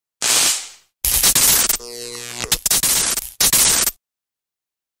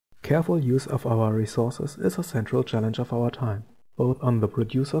Careful use of our resources is a central challenge of our time, both on the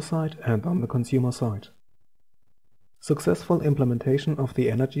producer side and on the consumer side. Successful implementation of the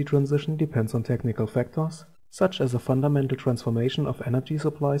energy transition depends on technical factors, such as a fundamental transformation of energy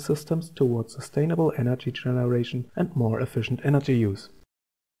supply systems towards sustainable energy generation and more efficient energy use.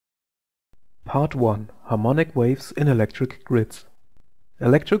 Part 1. Harmonic waves in electric grids.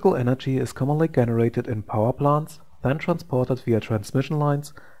 Electrical energy is commonly generated in power plants, then transported via transmission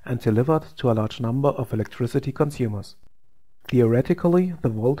lines and delivered to a large number of electricity consumers. Theoretically, the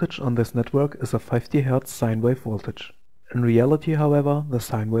voltage on this network is a 50 Hz sine wave voltage. In reality, however, the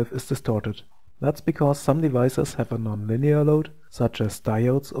sine wave is distorted. That's because some devices have a nonlinear load, such as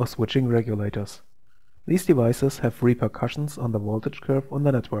diodes or switching regulators. These devices have repercussions on the voltage curve on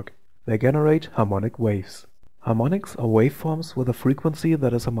the network. They generate harmonic waves. Harmonics are waveforms with a frequency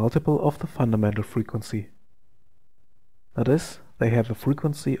that is a multiple of the fundamental frequency. That is, they have a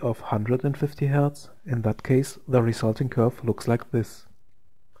frequency of 150 Hz. In that case, the resulting curve looks like this.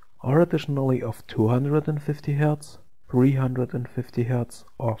 Or additionally of 250 Hz, 350 Hz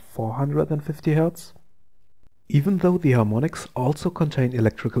or 450 Hz. Even though the harmonics also contain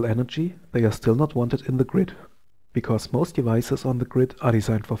electrical energy, they are still not wanted in the grid, because most devices on the grid are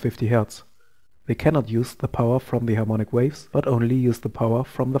designed for 50 Hz. They cannot use the power from the harmonic waves, but only use the power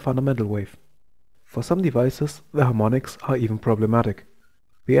from the fundamental wave. For some devices, the harmonics are even problematic.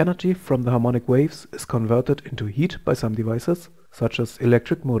 The energy from the harmonic waves is converted into heat by some devices, such as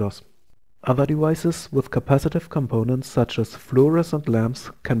electric motors. Other devices with capacitive components such as fluorescent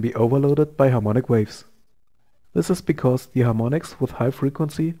lamps can be overloaded by harmonic waves. This is because the harmonics with high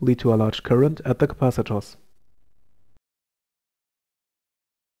frequency lead to a large current at the capacitors.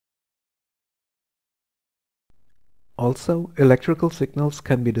 Also, electrical signals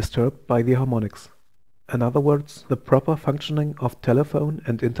can be disturbed by the harmonics. In other words, the proper functioning of telephone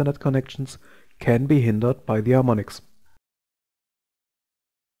and internet connections can be hindered by the harmonics.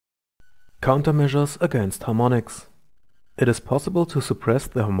 Countermeasures against harmonics. It is possible to suppress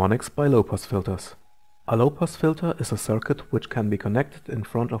the harmonics by low-pass filters. A low-pass filter is a circuit which can be connected in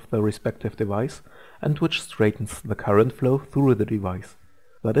front of the respective device and which straightens the current flow through the device.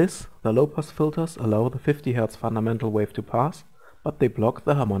 That is, the low-pass filters allow the 50 Hz fundamental wave to pass, but they block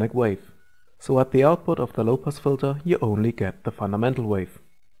the harmonic wave. So at the output of the low-pass filter you only get the fundamental wave.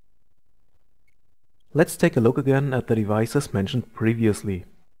 Let's take a look again at the devices mentioned previously.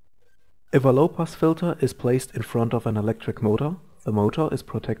 If a low-pass filter is placed in front of an electric motor, the motor is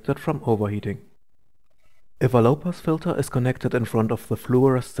protected from overheating. If a low-pass filter is connected in front of the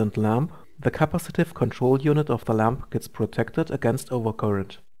fluorescent lamp, the capacitive control unit of the lamp gets protected against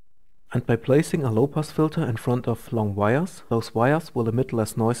overcurrent. And by placing a low-pass filter in front of long wires, those wires will emit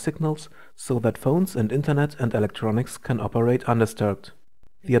less noise signals so that phones and internet and electronics can operate undisturbed.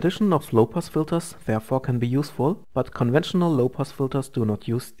 The addition of low-pass filters therefore can be useful, but conventional low-pass filters do not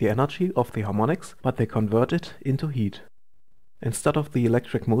use the energy of the harmonics, but they convert it into heat. Instead of the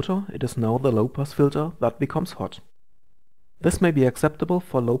electric motor, it is now the low-pass filter that becomes hot. This may be acceptable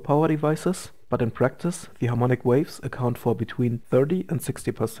for low-power devices, but in practice the harmonic waves account for between 30 and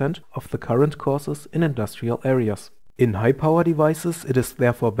 60% of the current courses in industrial areas. In high-power devices it is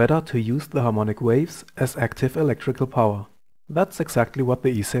therefore better to use the harmonic waves as active electrical power. That's exactly what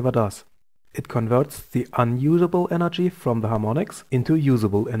the eSaver does. It converts the unusable energy from the harmonics into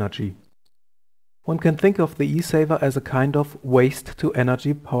usable energy. One can think of the eSaver as a kind of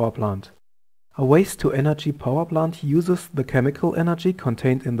waste-to-energy power plant. A waste-to-energy power plant uses the chemical energy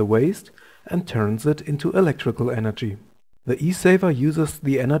contained in the waste and turns it into electrical energy. The eSaver uses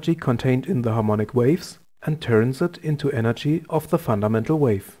the energy contained in the harmonic waves and turns it into energy of the fundamental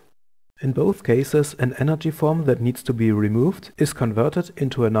wave. In both cases, an energy form that needs to be removed is converted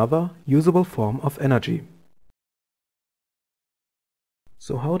into another, usable form of energy.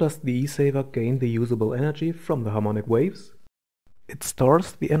 So how does the eSaver gain the usable energy from the harmonic waves? It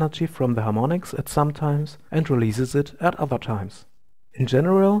stores the energy from the harmonics at some times and releases it at other times. In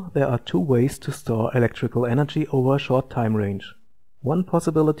general, there are two ways to store electrical energy over a short time range. One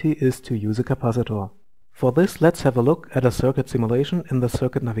possibility is to use a capacitor. For this, let's have a look at a circuit simulation in the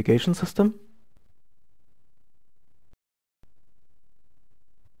circuit navigation system.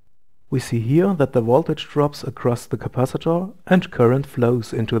 We see here that the voltage drops across the capacitor and current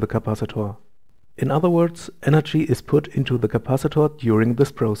flows into the capacitor. In other words, energy is put into the capacitor during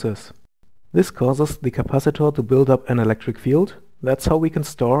this process. This causes the capacitor to build up an electric field. That's how we can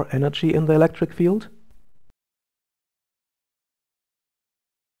store energy in the electric field.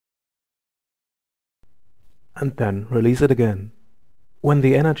 And then release it again. When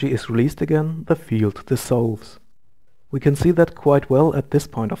the energy is released again, the field dissolves. We can see that quite well at this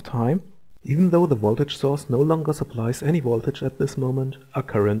point of time. Even though the voltage source no longer supplies any voltage at this moment, a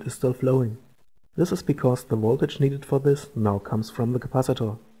current is still flowing. This is because the voltage needed for this now comes from the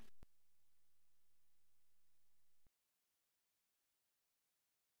capacitor.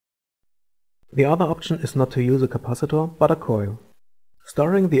 The other option is not to use a capacitor, but a coil.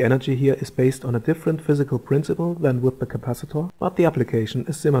 Storing the energy here is based on a different physical principle than with the capacitor, but the application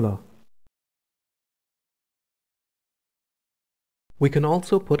is similar. We can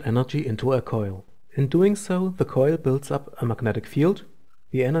also put energy into a coil. In doing so, the coil builds up a magnetic field.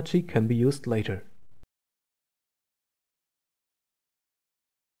 The energy can be used later.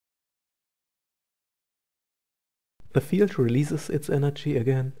 The field releases its energy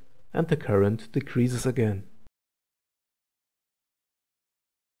again, and the current decreases again.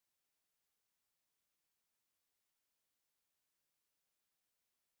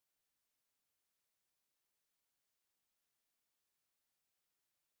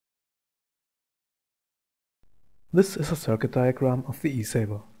 This is a circuit diagram of the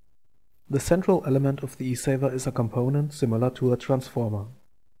eSaver. The central element of the eSaver is a component similar to a transformer.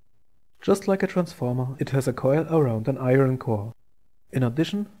 Just like a transformer, it has a coil around an iron core. In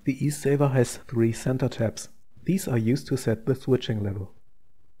addition, the eSaver has 3 center taps. These are used to set the switching level.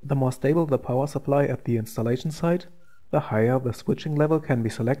 The more stable the power supply at the installation site, the higher the switching level can be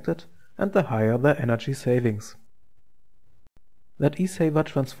selected and the higher the energy savings. That eSaver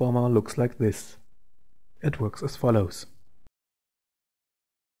transformer looks like this. It works as follows.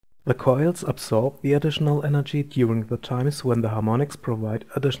 The coils absorb the additional energy during the times when the harmonics provide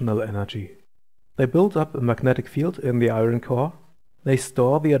additional energy. They build up a magnetic field in the iron core. They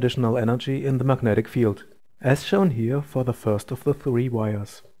store the additional energy in the magnetic field, as shown here for the first of the 3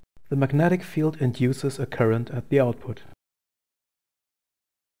 wires. The magnetic field induces a current at the output.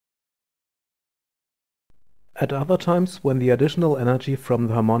 At other times, when the additional energy from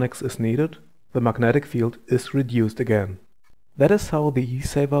the harmonics is needed, the magnetic field is reduced again. That is how the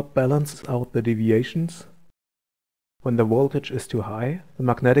eSaver balances out the deviations. When the voltage is too high, the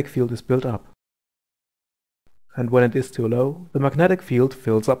magnetic field is built up. And when it is too low, the magnetic field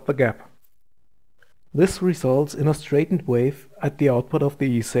fills up the gap. This results in a straightened wave at the output of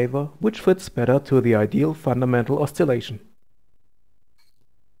the eSaver, which fits better to the ideal fundamental oscillation.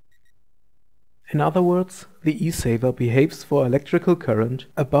 In other words, the eSaver behaves for electrical current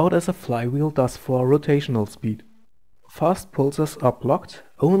about as a flywheel does for rotational speed. Fast pulses are blocked,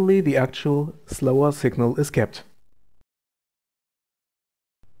 only the actual, slower signal is kept.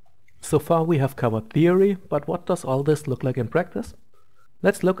 So far we have covered theory, but what does all this look like in practice?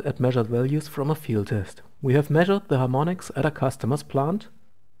 Let's look at measured values from a field test. We have measured the harmonics at a customer's plant.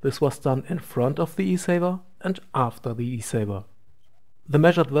 This was done in front of the eSaver and after the eSaver. The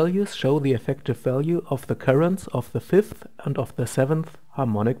measured values show the effective value of the currents of the 5th and of the 7th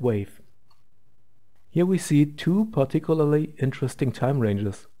harmonic wave. Here we see 2 particularly interesting time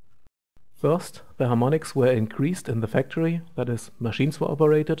ranges. First, the harmonics were increased in the factory, that is, machines were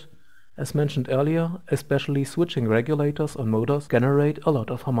operated. As mentioned earlier, especially switching regulators on motors generate a lot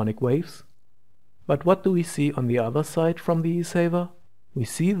of harmonic waves. But what do we see on the other side from the eSaver? We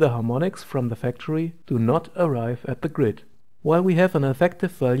see the harmonics from the factory do not arrive at the grid. While we have an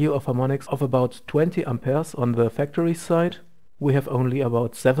effective value of harmonics of about 20 amperes on the factory side, we have only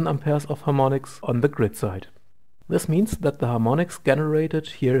about 7 amperes of harmonics on the grid side. This means that the harmonics generated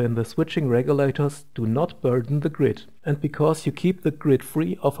here in the switching regulators do not burden the grid, and because you keep the grid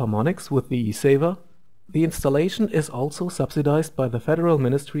free of harmonics with the eSaver, the installation is also subsidized by the Federal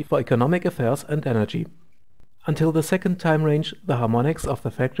Ministry for Economic Affairs and Energy. Until the second time range, the harmonics of the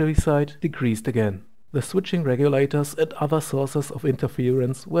factory side decreased again. The switching regulators and other sources of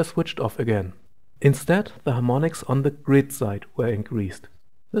interference were switched off again. Instead, the harmonics on the grid side were increased.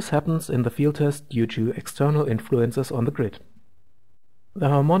 This happens in the field test due to external influences on the grid. The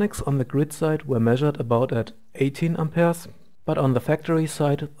harmonics on the grid side were measured about at 18 amperes, but on the factory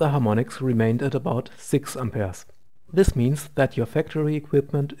side the harmonics remained at about 6 amperes. This means that your factory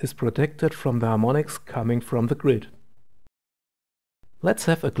equipment is protected from the harmonics coming from the grid. Let's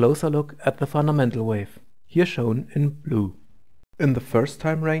have a closer look at the fundamental wave, here shown in blue. In the first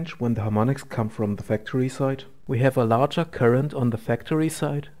time range, when the harmonics come from the factory side, we have a larger current on the factory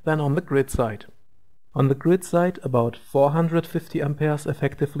side than on the grid side. On the grid side about 450 amperes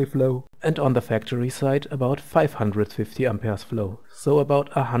effectively flow, and on the factory side about 550 amperes flow, so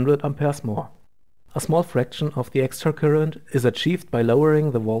about 100 amperes more. A small fraction of the extra current is achieved by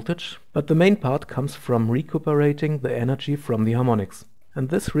lowering the voltage, but the main part comes from recuperating the energy from the harmonics. And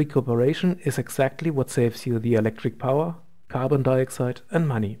this recuperation is exactly what saves you the electric power, carbon dioxide and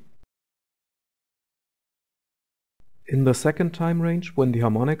money. In the second time range, when the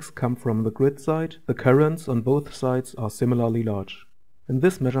harmonics come from the grid side, the currents on both sides are similarly large. In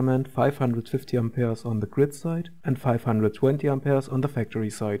this measurement, 550 amperes on the grid side and 520 amperes on the factory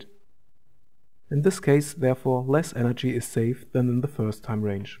side. In this case, therefore, less energy is saved than in the first time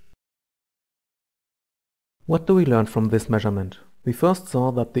range. What do we learn from this measurement? We first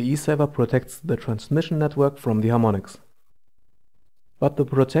saw that the eSaver protects the transmission network from the harmonics. But the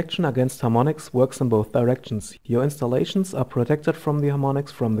protection against harmonics works in both directions. Your installations are protected from the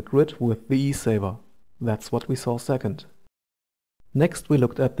harmonics from the grid with the eSaver. That's what we saw second. Next, we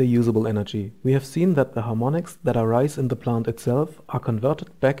looked at the usable energy. We have seen that the harmonics that arise in the plant itself are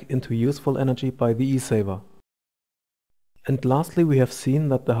converted back into useful energy by the eSaver. And lastly, we have seen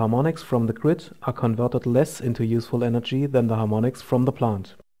that the harmonics from the grid are converted less into useful energy than the harmonics from the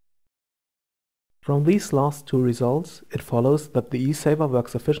plant. From these last two results, it follows that the eSaver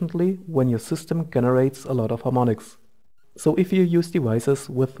works efficiently when your system generates a lot of harmonics. So if you use devices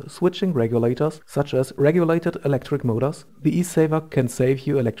with switching regulators, such as regulated electric motors, the eSaver can save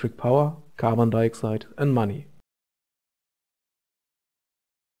you electric power, carbon dioxide and money.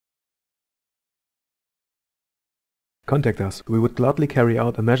 Contact us. We would gladly carry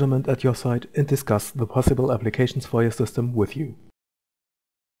out a measurement at your site and discuss the possible applications for your system with you.